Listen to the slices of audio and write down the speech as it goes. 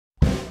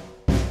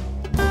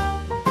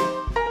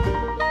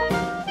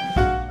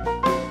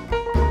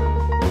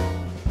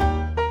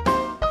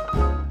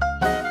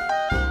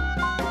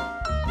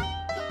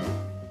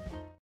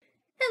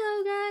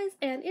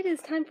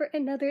time for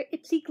another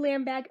Ipsy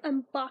Glam bag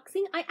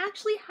unboxing. I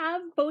actually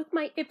have both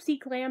my Ipsy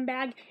Glam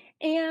bag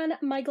and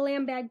my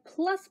Glam Bag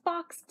Plus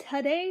box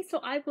today, so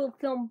I will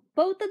film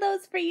both of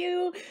those for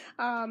you.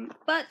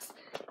 But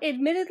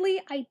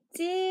admittedly, I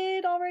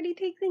did already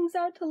take things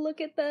out to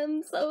look at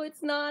them, so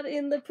it's not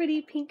in the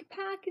pretty pink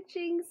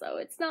packaging, so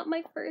it's not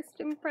my first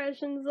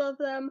impressions of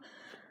them.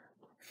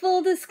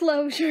 Full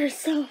disclosure,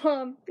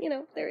 so, you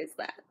know, there is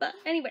that. But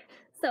anyway,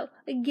 so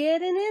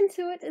getting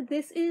into it,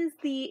 this is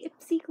the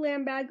Ipsy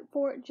Glam bag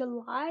for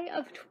July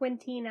of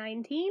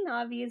 2019,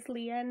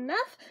 obviously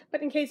enough,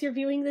 but in case you're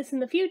viewing this in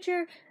the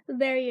future,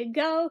 there you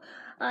go.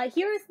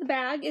 Here is the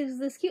bag. It is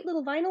this cute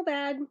little vinyl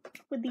bag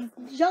with these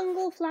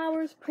jungle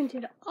flowers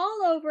printed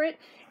all over it,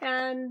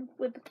 and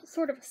with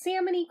sort of a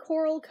salmon-y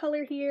coral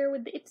color here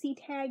with the Ipsy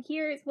tag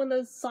here. It's one of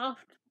those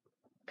soft,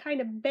 kind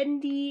of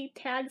bendy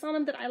tags on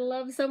them that I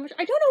love so much.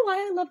 I don't know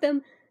why I love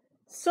them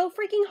so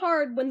freaking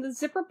hard when the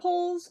zipper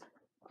pulls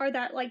are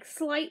that like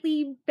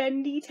slightly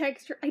bendy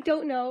texture. I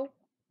don't know,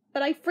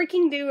 but I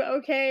freaking do,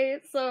 okay?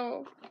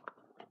 So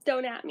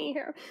don't at me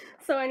here.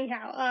 So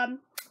anyhow,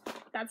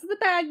 that's what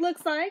the bag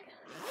looks like.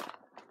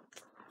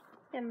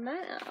 And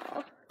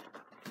now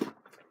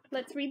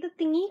let's read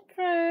the thingy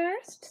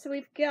first. So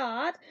we've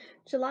got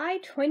July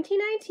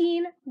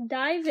 2019,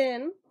 dive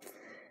in.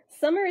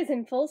 Summer is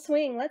in full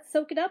swing. Let's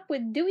soak it up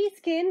with dewy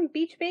skin,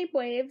 BeatleBabe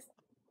waves.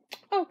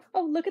 Oh,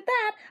 look at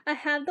that. I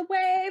have the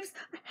waves.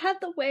 I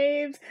have the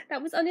waves.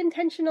 That was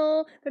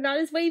unintentional. They're not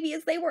as wavy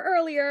as they were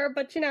earlier,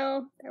 but you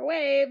know, they're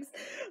waves.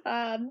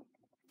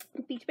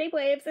 BeatleBabe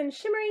waves and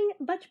shimmering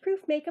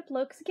butch-proof makeup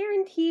looks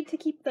guaranteed to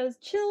keep those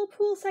chill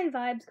poolside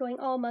vibes going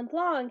all month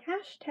long.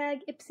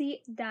 Hashtag Ipsy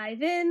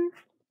dive in.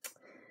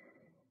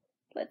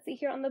 Let's see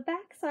here on the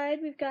back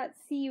side, we've got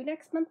see you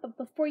next month, but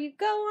before you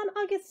go,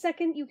 on August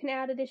 2nd, you can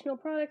add additional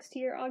products to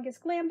your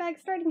August Glam bag,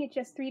 starting at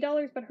just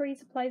 $3, but hurry,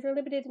 supplies are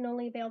limited and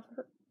only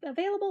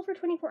available for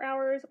 24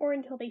 hours or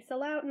until they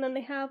sell out. And then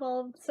they have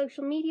all of the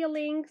social media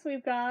links.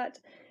 We've got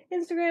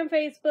Instagram,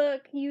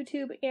 Facebook,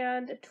 YouTube,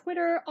 and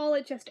Twitter, all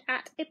at just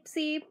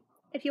 @Ipsy.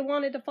 If you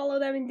wanted to follow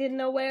them and didn't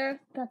know where,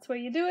 that's where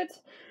you do it.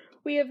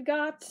 We have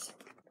got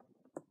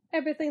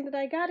everything that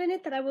I got in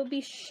it that I will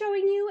be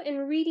showing you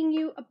and reading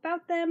you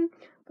about them.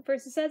 But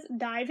first it says,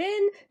 dive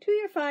in to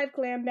your 5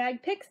 glam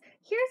bag picks.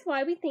 Here's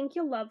why we think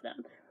you'll love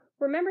them.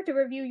 Remember to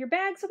review your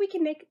bag so we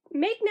can make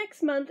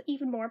next month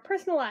even more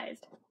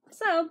personalized.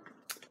 So,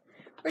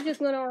 we're just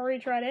going to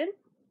reach right in.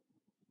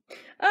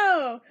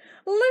 Oh,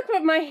 look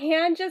what my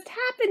hand just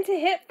happened to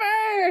hit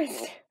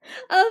first!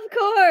 Of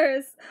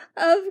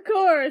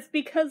course,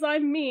 because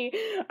I'm me,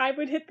 I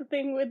would hit the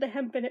thing with the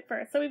hemp in it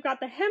first. So we've got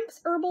the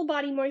Hemp's Herbal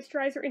Body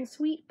Moisturizer in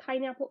Sweet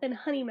Pineapple and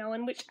Honey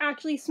Melon, which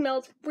actually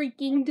smells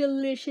freaking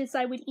delicious.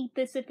 I would eat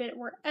this if it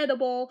were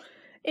edible.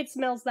 It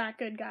smells that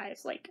good,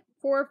 guys. Like,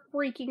 for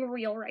freaking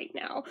real right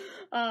now.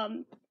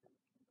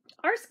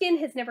 Our skin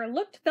has never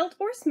looked, felt,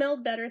 or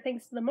smelled better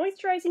thanks to the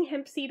moisturizing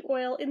hemp seed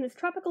oil in this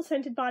tropical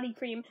scented body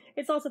cream.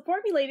 It's also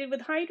formulated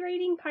with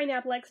hydrating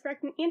pineapple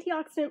extract and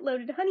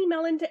antioxidant-loaded honey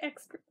melon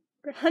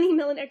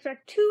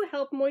extract to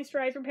help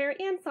moisturize, repair,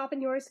 and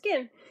soften your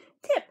skin.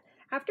 Tip: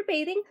 after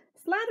bathing,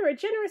 slather a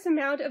generous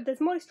amount of this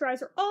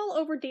moisturizer all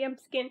over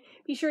damp skin.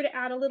 Be sure to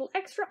add a little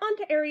extra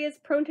onto areas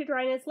prone to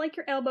dryness like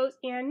your elbows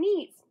and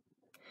knees.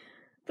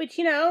 But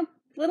you know,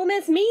 little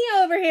Miss Me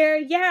over here,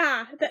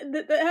 yeah,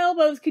 the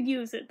elbows could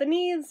use it. The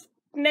knees,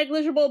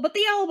 negligible, but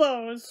the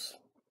elbows,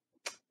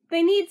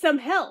 they need some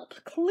help,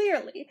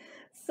 clearly.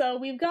 So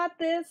we've got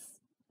this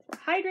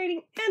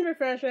hydrating and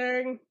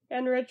refreshing,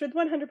 enriched with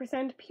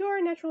 100%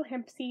 pure natural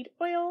hemp seed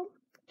oil,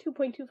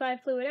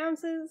 2.25 fluid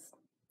ounces.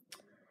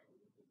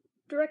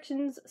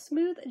 Directions: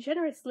 smooth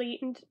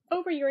generously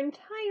over your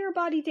entire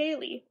body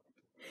daily.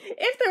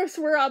 If this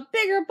were a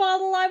bigger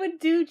bottle, I would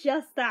do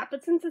just that,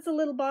 but since it's a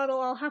little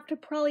bottle, I'll have to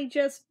probably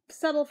just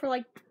settle for,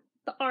 like,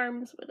 the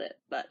arms with it.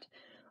 But,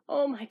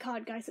 oh my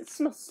god, guys, it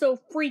smells so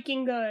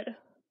freaking good.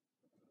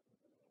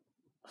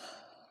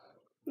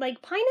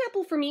 Like,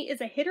 pineapple for me is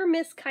a hit or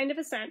miss kind of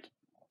a scent,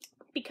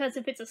 because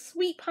if it's a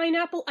sweet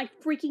pineapple, I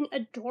freaking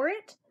adore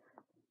it.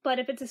 But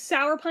if it's a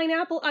sour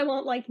pineapple, I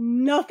want, like,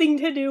 nothing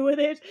to do with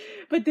it.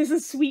 But this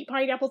is sweet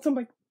pineapple, so I'm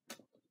like,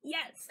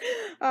 yes!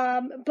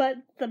 But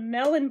the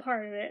melon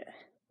part of it,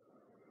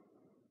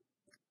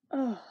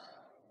 oh,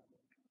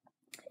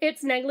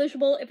 it's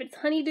negligible if it's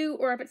honeydew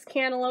or if it's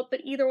cantaloupe, but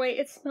either way,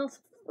 it smells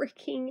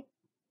freaking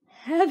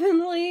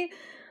heavenly.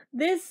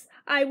 This,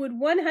 I would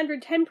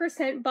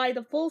 110% buy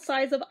the full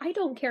size of. I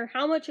don't care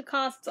how much it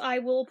costs, I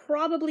will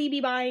probably be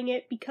buying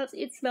it because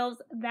it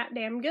smells that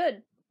damn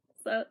good.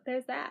 So,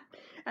 there's that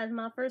as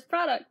my first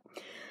product.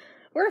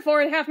 We're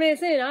 4.5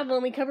 minutes in, I've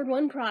only covered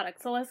one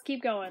product, so let's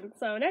keep going.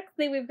 So next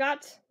thing we've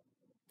got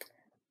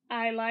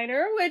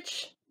eyeliner,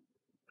 which,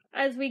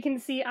 as we can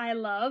see, I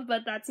love,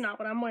 but that's not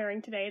what I'm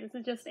wearing today. This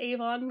is just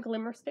Avon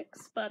Glimmer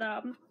Sticks, but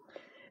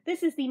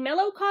this is the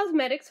Mellow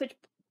Cosmetics, which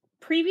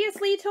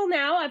previously till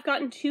now, I've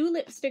gotten 2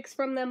 lipsticks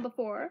from them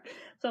before.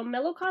 So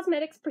Mellow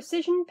Cosmetics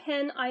Precision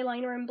Pen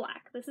Eyeliner in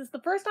Black. This is the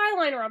first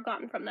eyeliner I've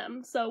gotten from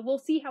them, so we'll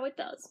see how it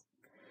does.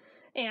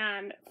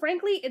 And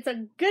frankly, it's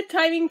a good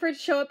timing for it to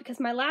show up because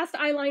my last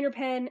eyeliner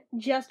pen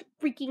just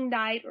freaking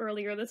died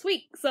earlier this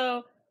week.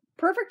 So,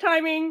 perfect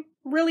timing.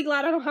 Really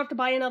glad I don't have to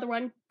buy another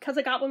one because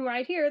I got one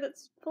right here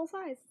that's full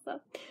size. So,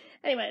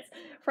 anyways,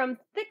 from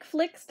thick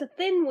flicks to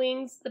thin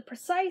wings, the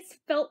precise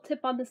felt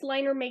tip on this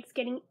liner makes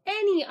getting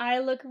any eye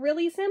look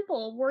really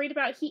simple. Worried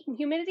about heat and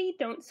humidity?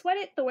 Don't sweat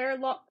it. The wear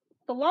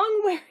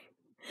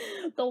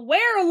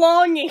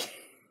longing.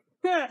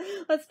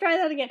 Let's try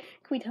that again.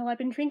 Can we tell I've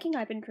been drinking?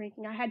 I've been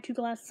drinking. I had 2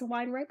 glasses of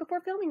wine right before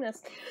filming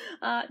this.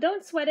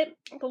 Don't sweat it.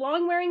 The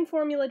long-wearing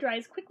formula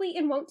dries quickly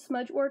and won't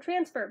smudge or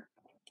transfer.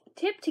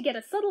 Tip to get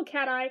a subtle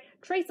cat eye,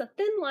 trace a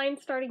thin line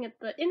starting at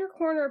the inner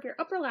corner of your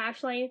upper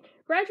lash line,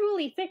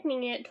 gradually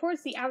thickening it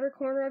towards the outer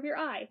corner of your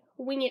eye.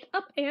 Wing it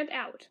up and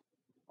out.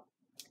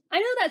 I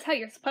know that's how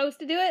you're supposed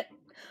to do it.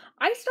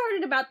 I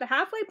started about the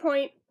halfway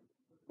point,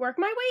 work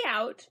my way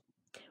out,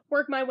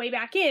 work my way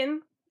back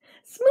in,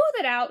 smooth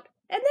it out,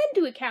 and then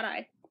do a cat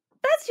eye.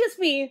 That's just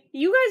me.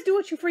 You guys do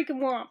what you freaking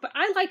want, but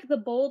I like the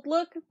bold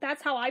look.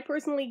 That's how I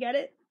personally get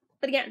it.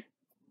 But again,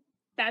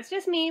 that's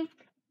just me.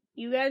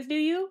 You guys do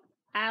you.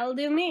 I'll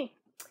do me.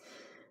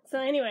 So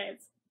anyways,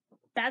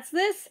 that's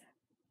this.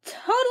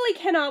 Totally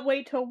cannot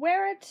wait to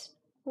wear it.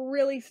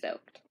 Really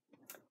stoked.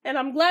 And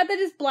I'm glad that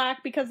it's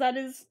black because that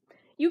is,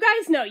 you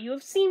guys know, you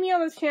have seen me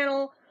on this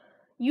channel.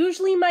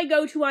 Usually my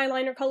go-to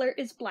eyeliner color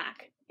is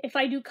black. If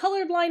I do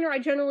colored liner, I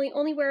generally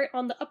only wear it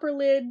on the upper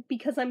lid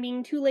because I'm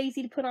being too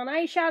lazy to put on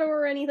eyeshadow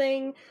or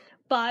anything.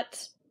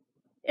 But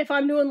if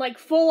I'm doing like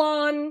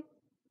full-on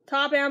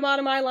top and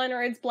bottom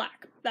eyeliner, it's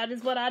black. That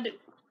is what I do.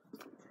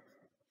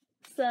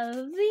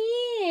 So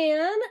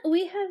then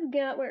we have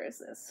got, where is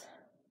this?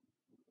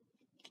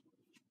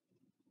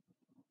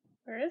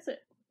 Where is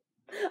it?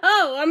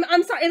 Oh,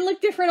 I'm sorry, it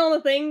looked different on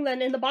the thing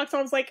than in the box.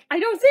 I was like, I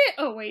don't see it!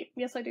 Oh wait,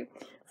 yes I do.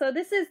 So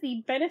this is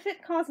the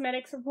Benefit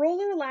Cosmetics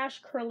Roller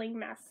Lash Curling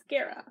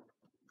Mascara.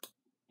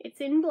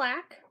 It's in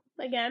black,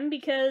 again,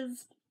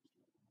 because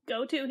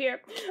go-to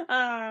here.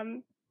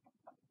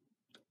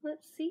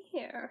 Let's see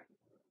here.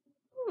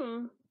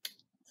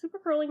 Super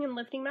curling and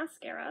lifting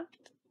mascara.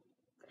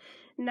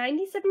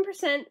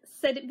 97%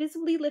 said it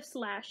visibly lifts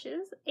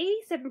lashes,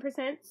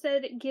 87%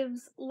 said it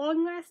gives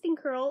long-lasting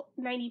curl,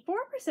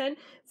 94%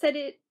 said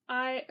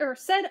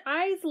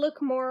eyes look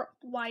more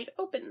wide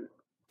open.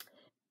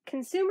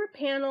 Consumer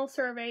panel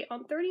survey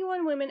on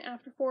 31 women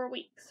after 4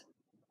 weeks.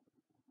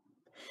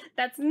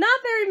 That's not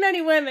very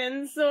many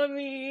women, so I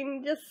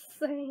mean, just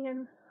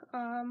saying.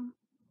 Let's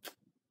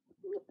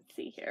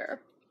see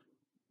here.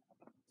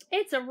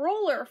 It's a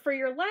roller for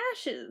your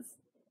lashes.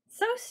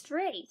 So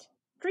straight.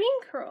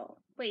 Dream curl.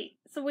 Wait,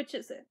 so which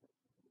is it?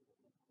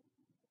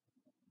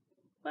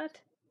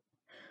 What?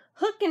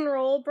 Hook and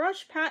roll,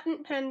 brush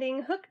patent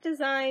pending, hook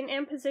design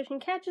and position,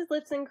 catches,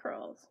 lifts, and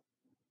curls.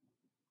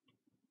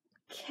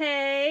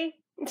 Okay.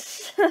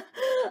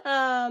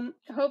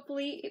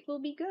 Hopefully it will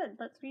be good.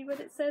 Let's read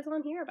what it says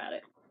on here about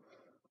it.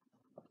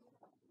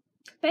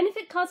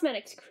 Benefit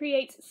Cosmetics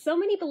creates so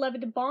many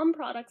beloved balm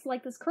products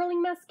like this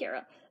curling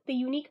mascara. The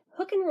unique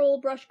hook and roll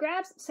brush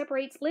grabs,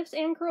 separates, lifts,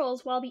 and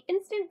curls, while the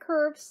instant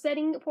curve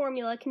setting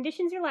formula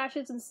conditions your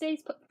lashes and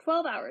stays put for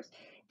 12 hours.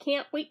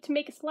 Can't wait to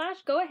make a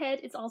splash? Go ahead.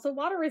 It's also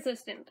water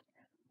resistant.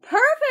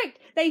 Perfect!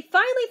 They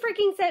finally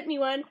freaking sent me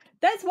one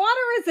that's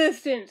water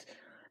resistant.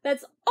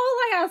 That's all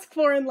I ask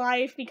for in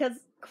life because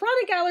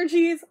chronic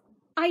allergies,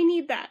 I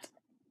need that.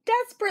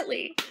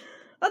 Desperately.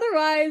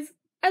 Otherwise,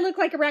 I look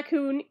like a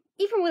raccoon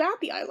even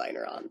without the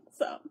eyeliner on.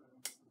 So,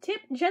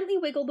 tip, gently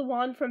wiggle the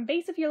wand from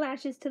base of your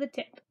lashes to the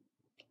tip.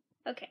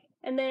 Okay,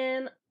 and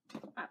then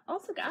I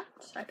also got,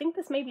 I think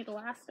this may be the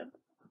last of,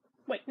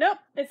 wait, nope,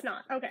 it's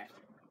not. Okay,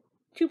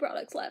 2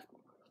 products left.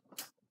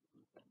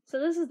 So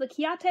this is the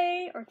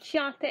Chiate or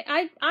Chiate.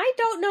 I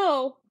don't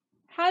know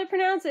how to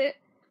pronounce it.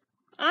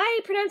 I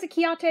pronounce it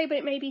Chiate, but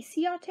it may be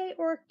Ciate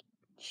or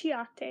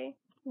Chiate.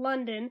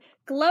 London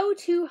Glow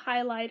 2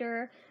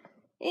 highlighter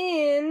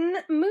in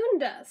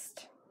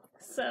Moondust.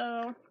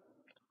 So,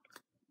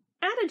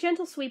 add a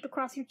gentle sweep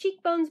across your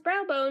cheekbones,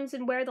 brow bones,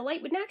 and where the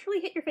light would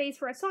naturally hit your face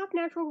for a soft,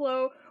 natural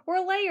glow, or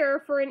a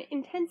layer for an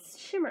intense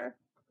shimmer.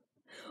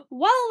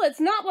 Well, it's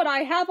not what I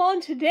have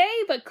on today,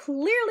 but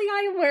clearly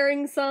I am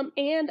wearing some,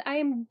 and I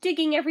am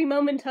digging every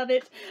moment of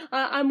it.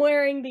 I'm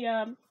wearing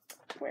the,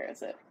 where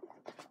is it?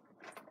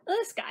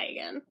 This guy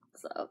again.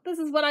 So, this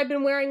is what I've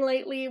been wearing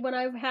lately when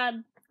I've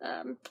had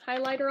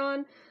highlighter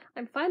on.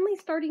 I'm finally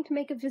starting to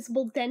make a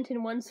visible dent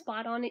in one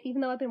spot on it,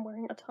 even though I've been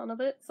wearing a ton of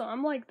it. So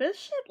I'm like, this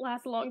shit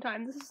lasts a long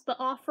time. This is the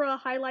Ofra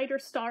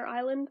Highlighter Star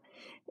Island.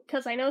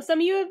 Because I know some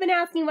of you have been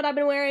asking what I've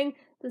been wearing.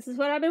 This is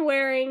what I've been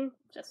wearing,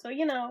 just so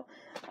you know.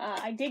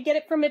 I did get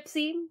it from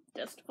Ipsy,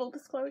 just full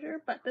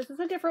disclosure. But this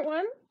is a different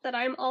one that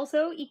I'm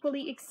also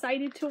equally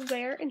excited to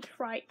wear and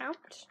try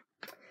out.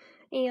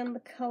 And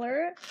the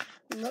color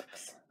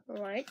looks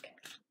like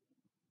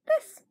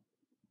this.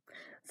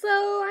 So,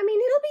 I mean,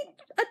 it'll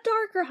be a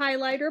darker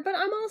highlighter, but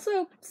I'm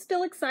also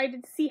still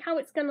excited to see how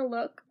it's gonna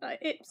look.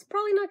 It's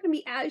probably not gonna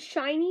be as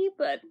shiny,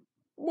 but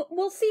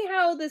we'll see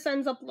how this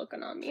ends up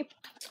looking on me.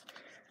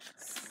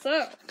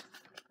 So,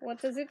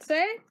 What does it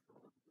say?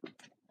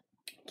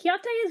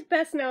 Chianti is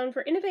best known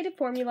for innovative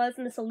formulas,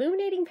 and this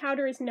illuminating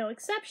powder is no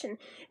exception.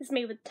 It's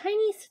made with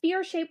tiny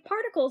sphere-shaped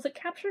particles that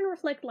capture and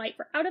reflect light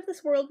for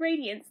out-of-this-world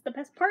radiance. The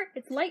best part,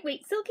 it's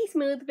lightweight, silky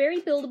smooth,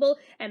 very buildable,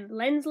 and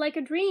blends like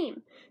a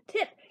dream.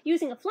 Tip,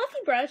 using a fluffy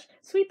brush,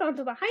 sweep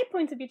onto the high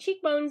points of your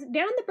cheekbones,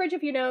 down the bridge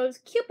of your nose,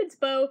 cupid's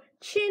bow,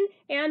 chin,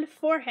 and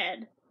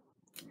forehead.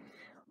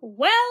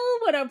 Well,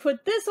 when I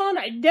put this on,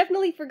 I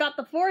definitely forgot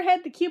the forehead,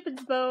 the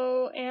cupid's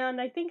bow,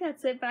 and I think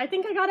that's it, but I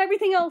think I got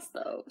everything else,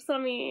 though. So, I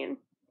mean,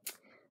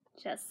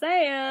 just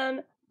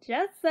saying.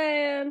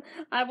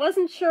 I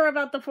wasn't sure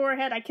about the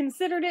forehead. I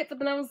considered it, but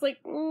then I was like,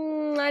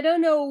 I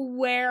don't know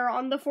where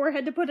on the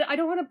forehead to put it. I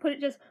don't want to put it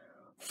just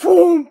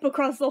foom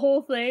across the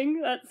whole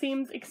thing. That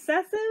seems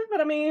excessive, but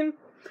I mean,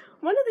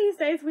 one of these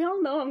days, we all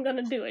know I'm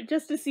gonna do it,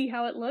 just to see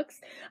how it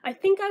looks. I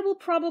think I will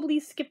probably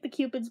skip the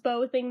cupid's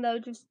bow thing, though,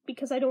 just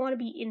because I don't want to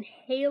be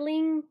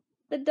inhaling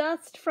the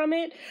dust from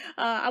it.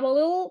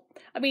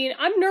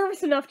 I'm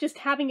nervous enough just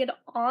having it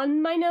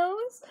on my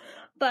nose,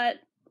 but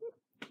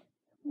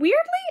weirdly,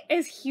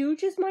 as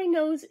huge as my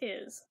nose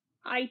is,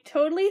 I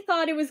totally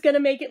thought it was gonna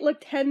make it look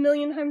 10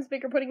 million times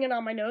bigger putting it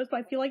on my nose, but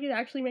I feel like it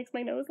actually makes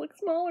my nose look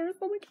smaller,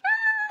 so I'm like,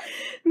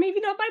 maybe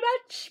not by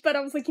much, but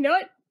I was like, you know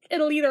what?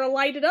 It'll either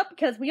light it up,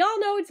 because we all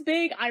know it's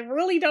big, I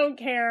really don't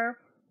care.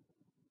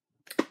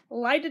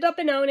 Light it up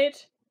and own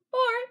it. Or,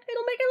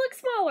 it'll make it look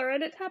smaller,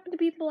 and it happened to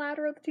be the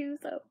latter of the two,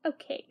 so,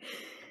 okay.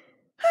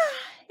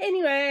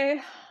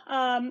 Anyway,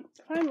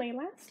 finally,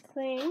 last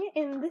thing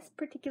in this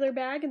particular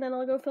bag, and then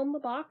I'll go film the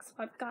box.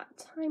 I've got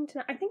time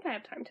tonight. I think I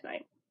have time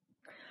tonight.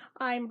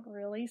 I'm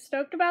really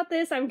stoked about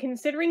this. I'm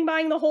considering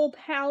buying the whole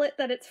palette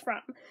that it's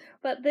from.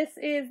 But this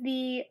is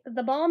the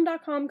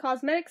TheBalm.com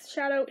Cosmetics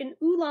Shadow in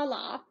Ooh La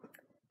La.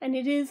 And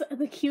it is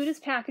the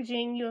cutest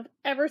packaging you have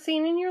ever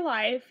seen in your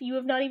life. You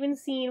have not even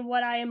seen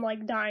what I am,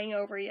 like, dying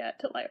over yet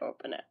till I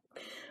open it.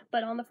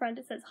 But on the front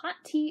it says Hot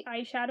Tea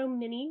Eyeshadow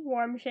Mini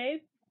Warm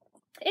Shade.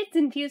 It's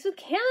infused with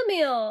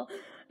chamomile!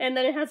 And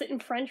then it has it in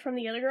French from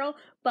the other girl,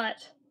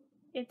 but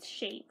it's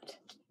shaped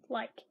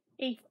like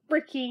a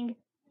freaking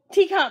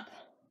teacup.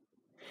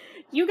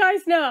 You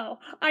guys know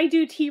I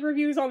do tea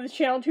reviews on this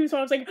channel too, so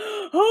I was like,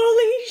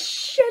 holy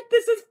shit,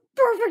 this is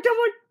perfect!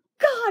 Oh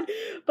my god!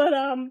 But,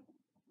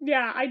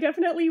 yeah, I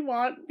definitely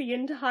want the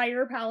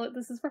entire palette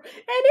this is from. And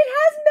it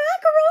has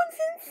macarons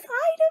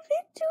inside of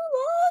it too!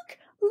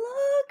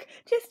 Look!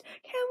 Just,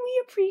 can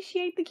we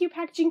appreciate the cute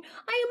packaging?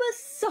 I am a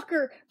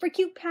sucker for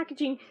cute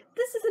packaging.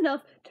 This is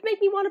enough to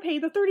make me want to pay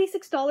the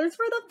 $36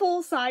 for the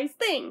full-size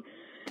thing.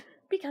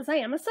 Because I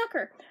am a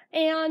sucker.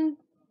 And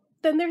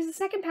then there's a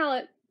second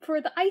palette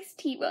for the iced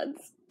tea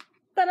ones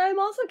that I'm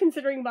also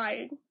considering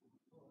buying.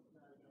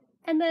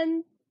 And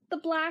then the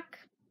black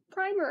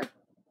primer.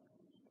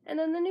 And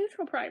then the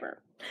neutral primer.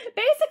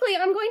 Basically,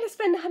 I'm going to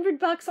spend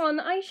 $100 on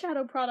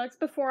eyeshadow products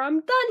before I'm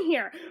done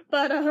here.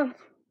 But,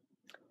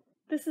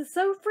 this is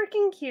so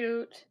freaking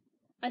cute.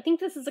 I think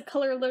this is a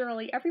color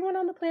literally everyone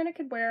on the planet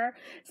could wear.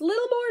 It's a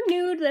little more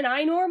nude than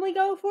I normally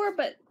go for,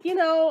 but, you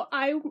know,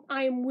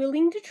 I'm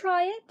willing to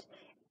try it,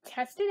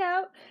 test it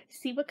out,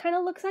 see what kind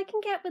of looks I can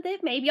get with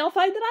it. Maybe I'll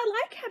find that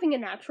I like having a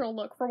natural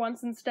look for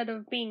once instead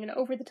of being an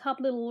over-the-top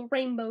little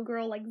rainbow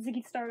girl like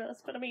Ziggy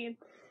Stardust. But, I mean,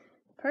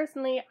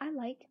 personally, I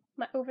like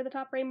my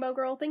over-the-top rainbow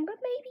girl thing, but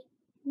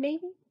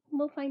maybe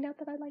we'll find out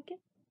that I like it.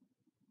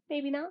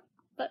 Maybe not,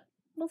 but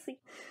we'll see.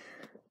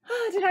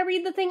 Did I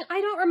read the thing?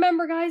 I don't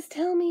remember, guys.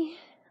 Tell me.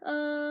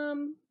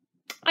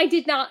 I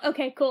did not.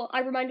 Okay, cool. I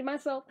reminded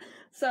myself.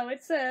 So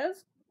it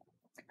says,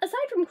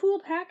 aside from cool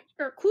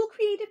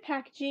creative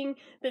packaging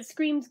that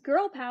screams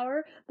girl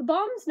power, the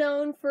Balm's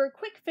known for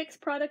quick fix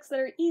products that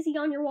are easy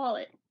on your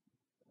wallet.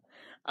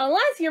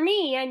 Unless you're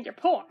me and you're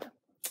poor.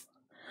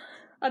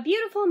 A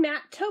beautiful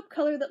matte taupe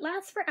color that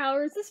lasts for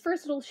hours, this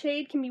versatile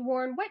shade can be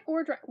worn wet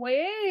or dry.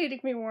 Wait, it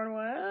can be worn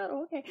wet?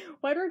 Okay.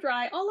 Wet or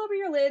dry, all over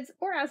your lids,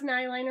 or as an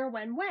eyeliner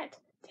when wet.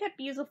 Tip,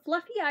 use a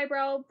fluffy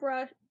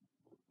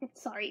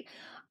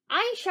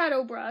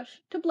eyeshadow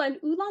brush to blend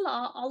Ooh La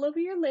La all over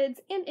your lids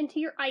and into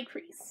your eye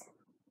crease.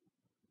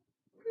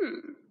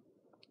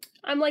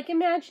 I'm, like,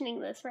 imagining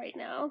this right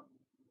now.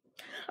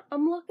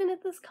 I'm looking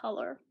at this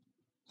color.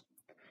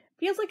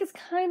 Feels like it's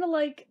kind of,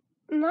 like,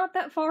 not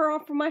that far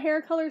off from my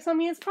hair color, so I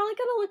mean, it's probably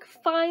gonna look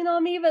fine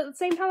on me, but at the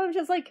same time, I'm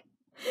just like,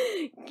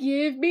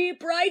 give me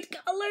bright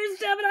colors,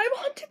 damn it, I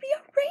want to be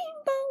a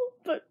rainbow!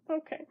 But,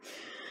 okay.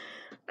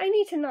 I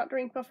need to not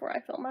drink before I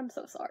film, I'm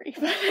so sorry.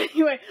 But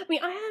anyway, I mean,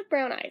 I have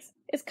brown eyes.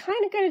 It's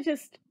kind of gonna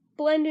just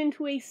blend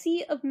into a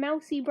sea of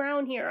mousy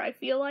brown here, I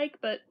feel like,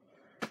 but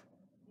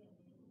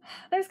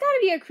there's gotta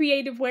be a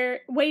creative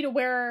way to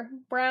wear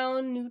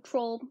brown,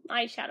 neutral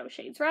eyeshadow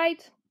shades,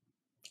 right?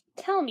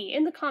 Tell me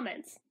in the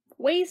comments.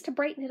 Ways to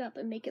brighten it up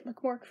and make it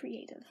look more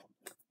creative.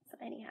 So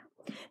anyhow,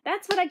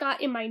 that's what I got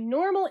in my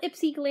normal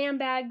Ipsy Glam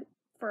bag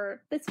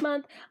for this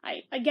month.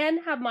 I,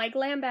 again, have my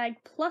Glam Bag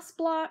Plus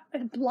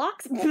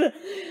blocks?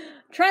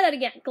 Try that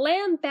again.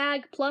 Glam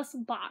Bag Plus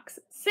box.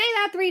 Say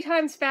that 3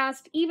 times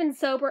fast, even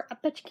sober. I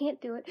bet you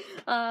can't do it.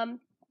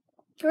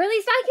 Or at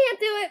least I can't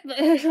do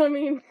it, but I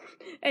mean,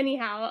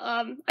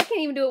 anyhow, I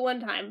can't even do it one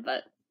time,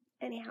 but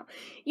anyhow.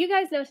 You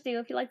guys know what to do.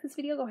 If you like this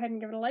video, go ahead and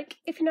give it a like.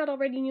 If you're not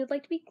already and you'd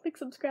like to be, click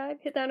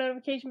subscribe, hit that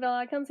notification bell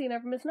icon so you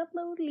never miss an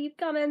upload, leave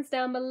comments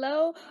down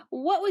below.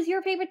 What was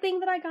your favorite thing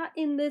that I got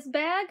in this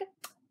bag?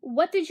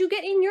 What did you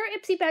get in your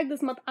Ipsy bag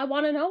this month? I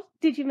want to know.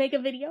 Did you make a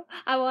video?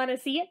 I want to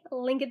see it.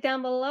 Link it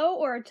down below,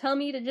 or tell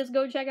me to just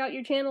go check out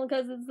your channel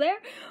because it's there.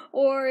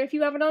 Or if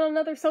you have it on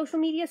another social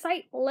media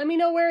site, let me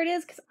know where it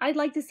is because I'd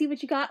like to see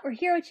what you got or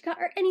hear what you got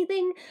or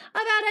anything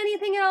about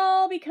anything at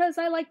all because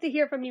I like to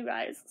hear from you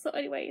guys. So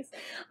anyways,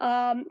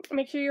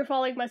 make sure you're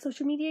following my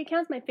social media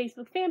accounts, my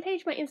Facebook fan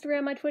page, my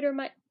Instagram, my Twitter,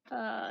 my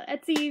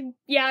Etsy.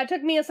 Yeah, it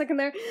took me a second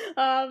there.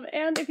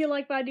 And if you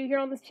like what I do here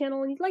on this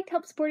channel and you'd like to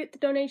help support it, the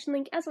donation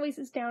link, as always,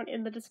 is down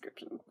in the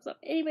description. So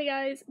anyway,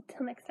 guys,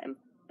 until next time,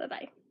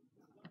 bye-bye.